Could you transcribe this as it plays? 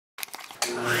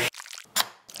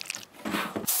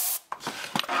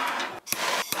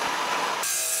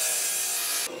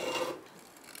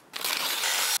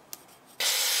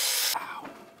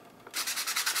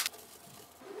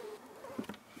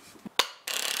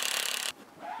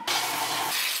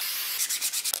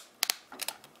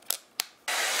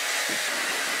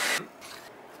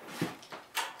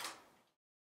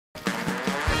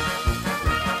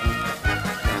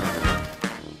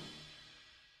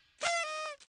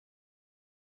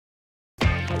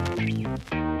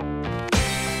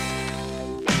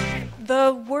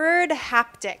The word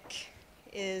haptic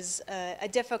is a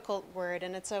difficult word,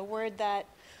 and it's a word that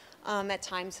at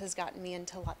times has gotten me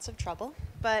into lots of trouble.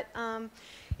 But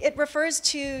it refers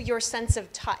to your sense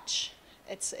of touch.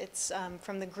 It's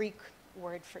from the Greek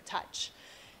word for touch.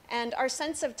 And our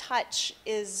sense of touch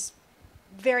is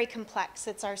very complex.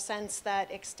 It's our sense that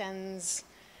extends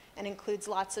and includes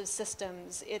lots of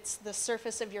systems. It's the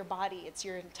surface of your body. It's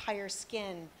your entire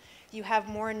skin. You have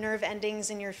more nerve endings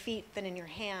in your feet than in your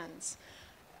hands.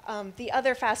 The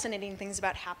other fascinating things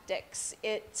about haptics,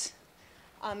 it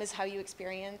is how you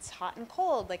experience hot and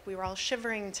cold, like we were all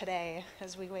shivering today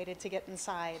as we waited to get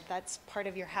inside. That's part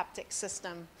of your haptic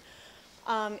system.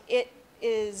 It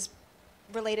is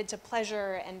related to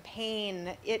pleasure and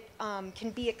pain. It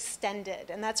can be extended,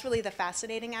 and that's really the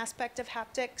fascinating aspect of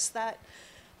haptics that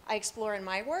I explore in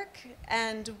my work.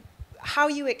 And how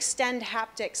you extend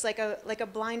haptics, like a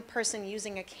blind person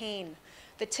using a cane.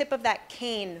 The tip of that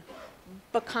cane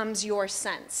becomes your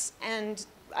sense. And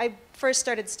I first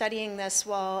started studying this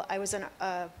while I was an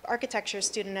architecture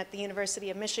student at the University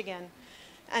of Michigan.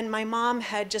 And my mom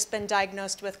had just been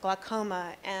diagnosed with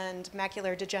glaucoma and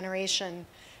macular degeneration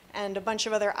and a bunch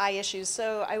of other eye issues.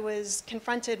 So I was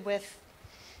confronted with,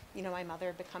 my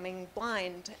mother becoming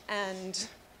blind. And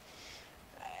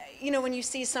when you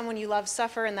see someone you love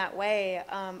suffer in that way,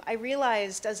 I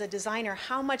realized as a designer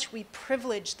how much we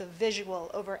privilege the visual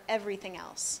over everything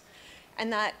else.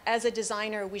 And that as a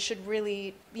designer, we should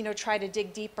really, try to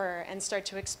dig deeper and start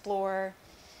to explore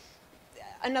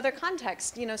another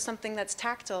context, something that's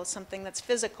tactile, something that's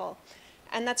physical.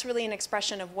 And that's really an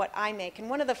expression of what I make. And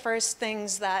one of the first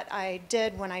things that I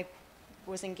did when I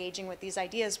was engaging with these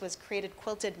ideas was created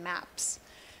quilted maps.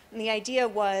 And the idea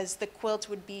was the quilt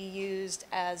would be used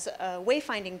as a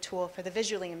wayfinding tool for the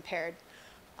visually impaired.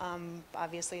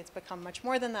 Obviously, it's become much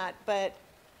more than that. But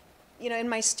in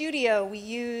my studio, we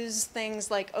use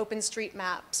things like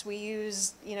OpenStreetMaps. We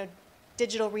use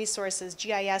digital resources,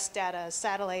 GIS data,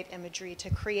 satellite imagery to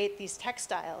create these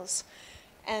textiles.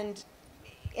 And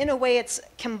in a way, it's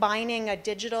combining a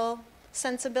digital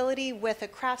sensibility with a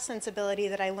craft sensibility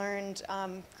that I learned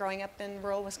growing up in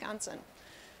rural Wisconsin.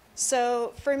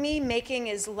 So for me, making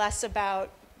is less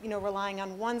about relying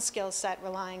on one skill set,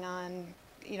 relying on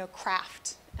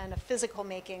craft and a physical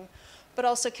making, but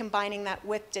also combining that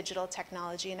with digital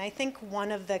technology. And I think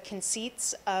one of the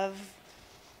conceits of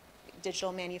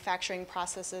digital manufacturing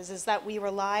processes is that we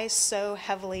rely so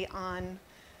heavily on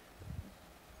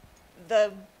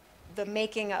the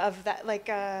making of that, like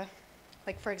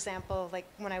for example, like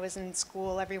when I was in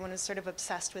school, everyone was sort of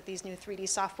obsessed with these new 3D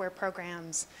software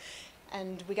programs.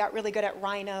 And we got really good at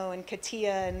Rhino and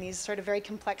CATIA and these sort of very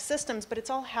complex systems, but it's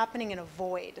all happening in a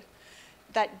void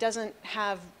that doesn't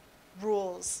have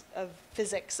rules of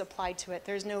physics applied to it.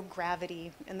 There's no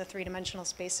gravity in the three-dimensional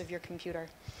space of your computer.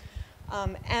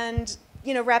 And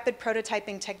rapid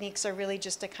prototyping techniques are really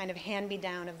just a kind of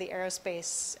hand-me-down of the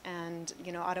aerospace and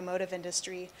automotive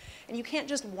industry. And you can't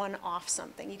just one-off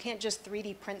something. You can't just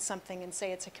 3D print something and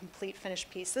say it's a complete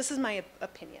finished piece. This is my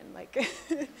opinion. Like,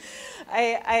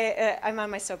 I'm on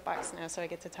my soapbox now, so I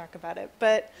get to talk about it.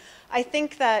 But I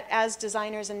think that as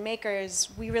designers and makers,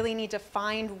 we really need to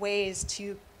find ways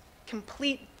to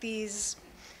complete these.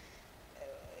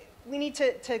 We need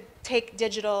to take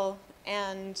digital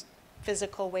and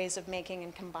physical ways of making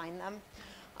and combine them.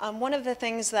 One of the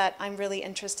things that I'm really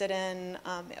interested in,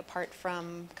 apart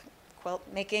from quilt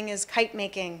making, is kite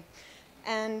making.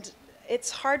 And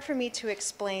it's hard for me to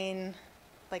explain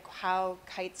how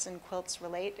kites and quilts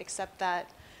relate, except that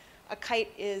a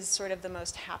kite is sort of the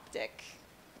most haptic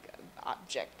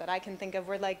object that I can think of,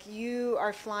 where you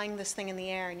are flying this thing in the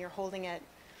air and you're holding it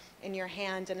in your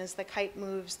hand, and as the kite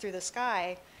moves through the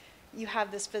sky, you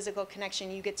have this physical connection.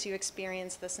 You get to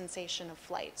experience the sensation of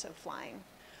flight, of flying.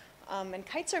 And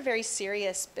kites are very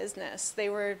serious business. They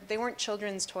weren't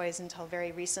children's toys until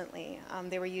very recently.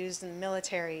 They were used in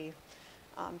military,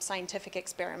 scientific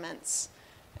experiments.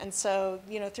 And so,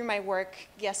 through my work,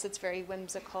 yes, it's very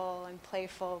whimsical and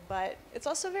playful, but it's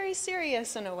also very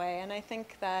serious in a way. And I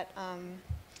think that,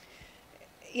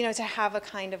 to have a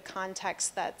kind of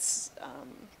context that's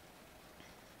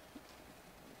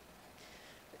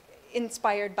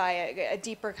inspired by a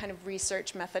deeper kind of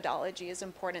research methodology is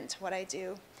important to what I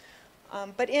do.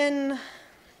 But in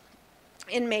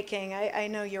making, I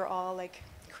know you're all like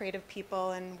creative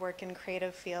people and work in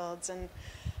creative fields, and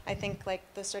I think like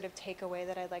the sort of takeaway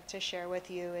that I'd like to share with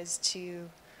you is to,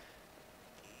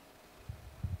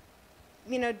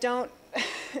 you know, don't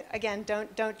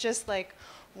just like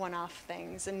one-off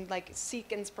things, and like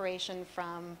seek inspiration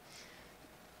from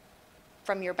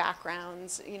your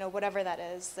backgrounds, you know, whatever that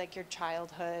is, like your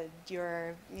childhood,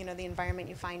 your, you know, the environment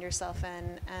you find yourself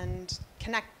in, and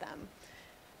connect them.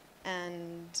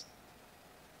 And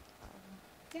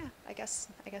yeah, I guess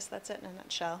that's it in a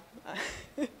nutshell.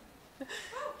 All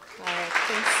right,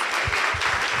 thanks.